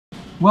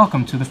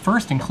Welcome to the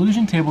first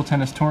Inclusion Table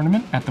Tennis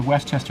Tournament at the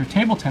Westchester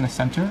Table Tennis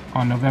Center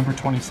on November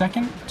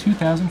 22nd,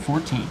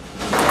 2014.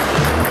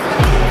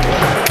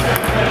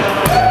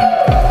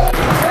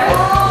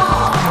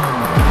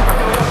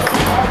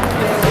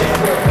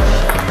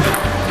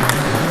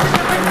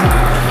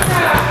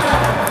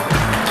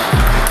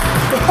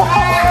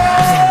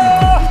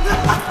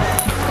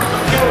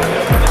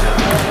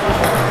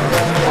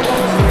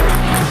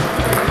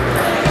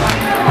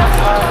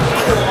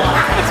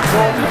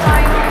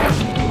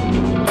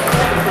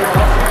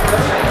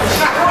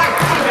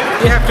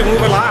 You have to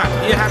move a lot.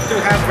 You have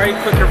to have very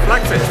quick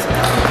reflexes.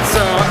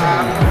 So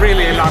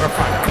really a lot of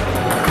fun.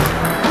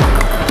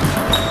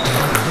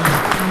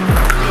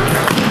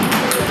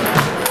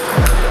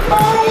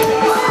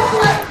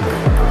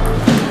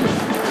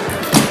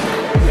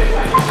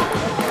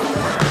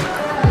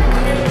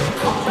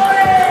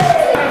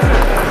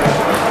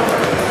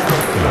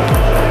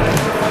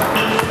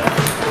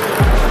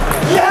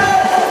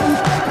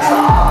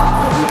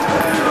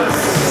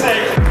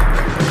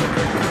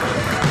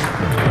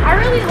 I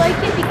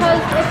like it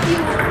because if you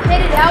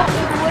hit it out, it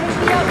wouldn't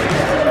be out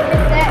because you would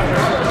hit that and it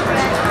would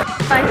crash.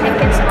 I think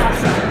it's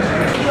awesome.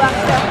 You have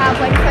to have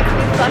like quick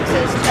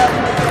reflexes to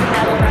move the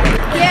paddle right.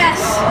 Yes,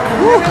 I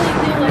really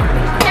do like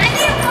it. Can I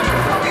get a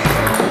photo?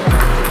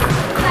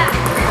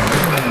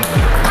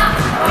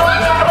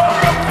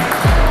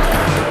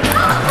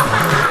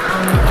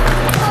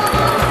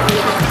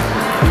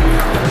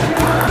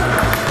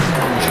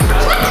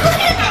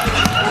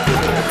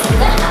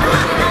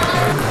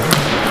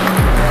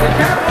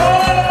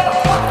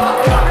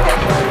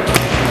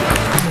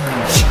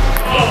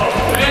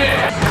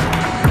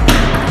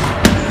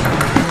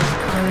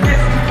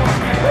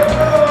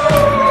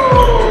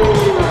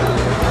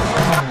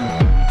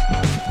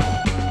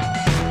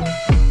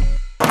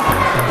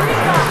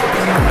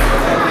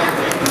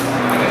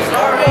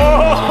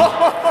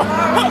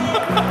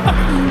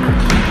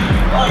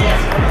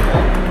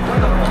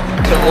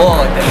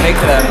 They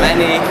make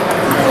many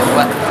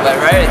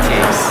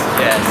varieties,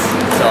 yes,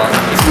 so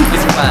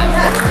it's fun.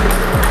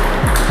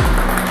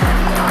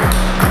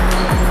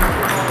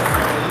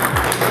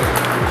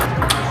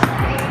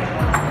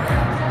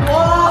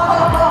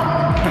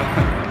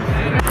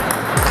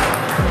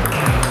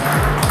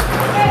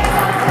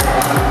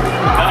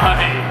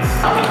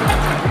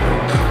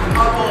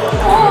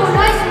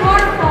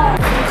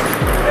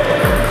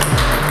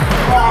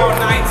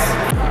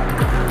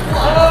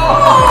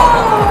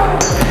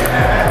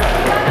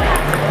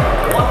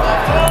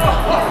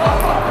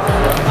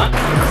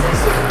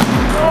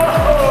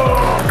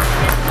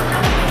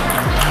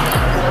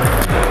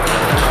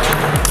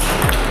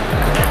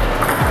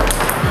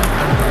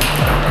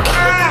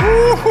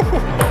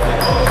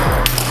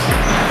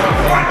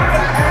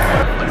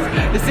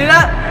 You see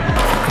that?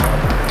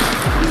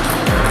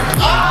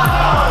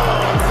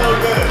 Oh, so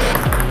good.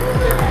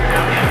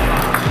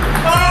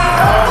 Oh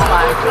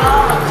my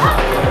god.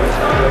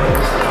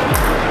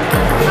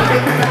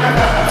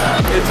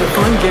 It's a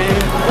fun game,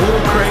 a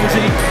little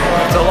crazy.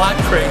 It's a lot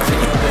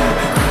crazy.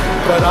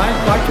 But I'd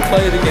like to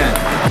play it again.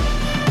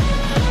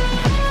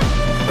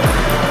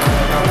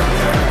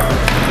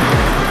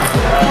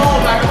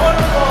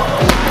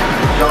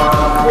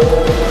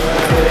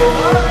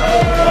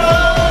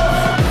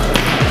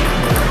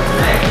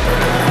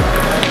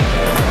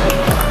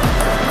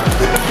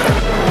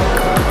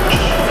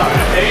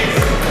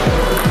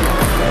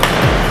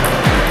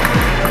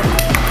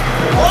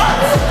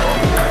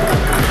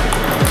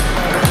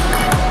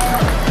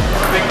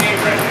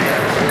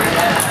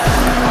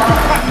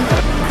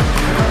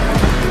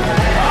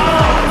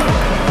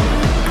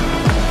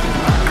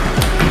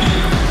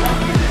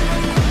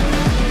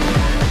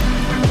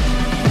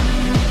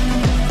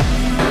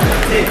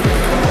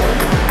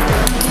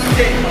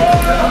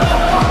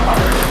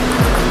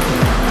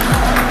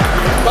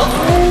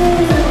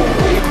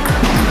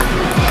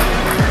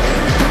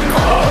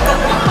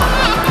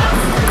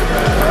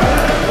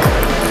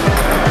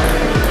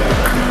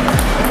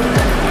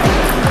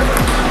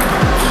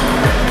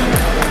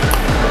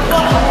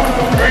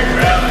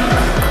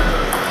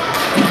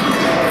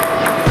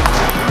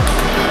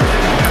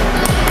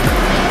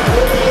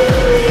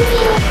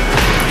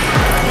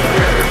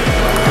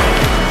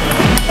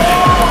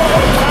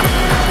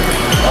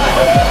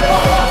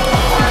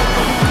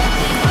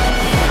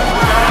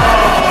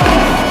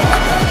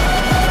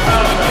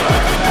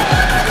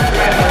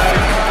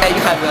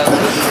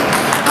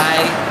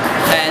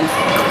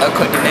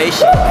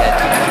 Coordination that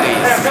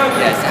please,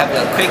 yes, have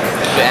a quick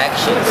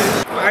reactions.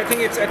 I think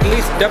it's at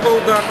least double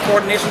the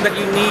coordination that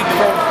you need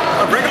for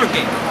a regular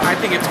game. I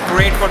think it's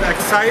great for the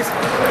exercise.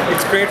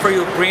 It's great for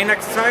your brain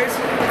exercise.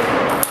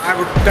 I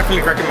would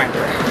definitely recommend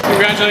it.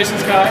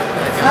 Congratulations, Kai.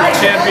 You're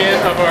the champion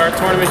of our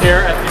tournament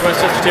here at the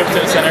Westchester Table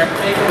Tennis Center.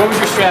 What was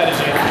your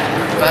strategy?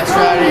 My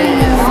strategy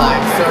is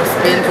like serve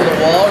spin to the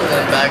wall and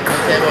then back to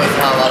the table is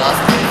how a lot of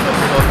spin so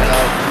people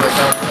cannot push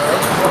on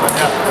serve.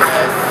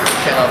 Yes,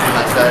 cannot be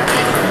my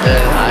strategy.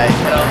 Then I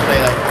cannot play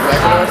like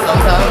regular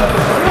sometimes.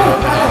 People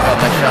cannot cut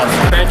my shots.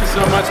 Thank you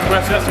so much,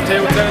 Westchester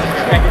Table Tennis,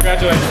 and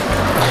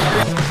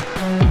congratulations.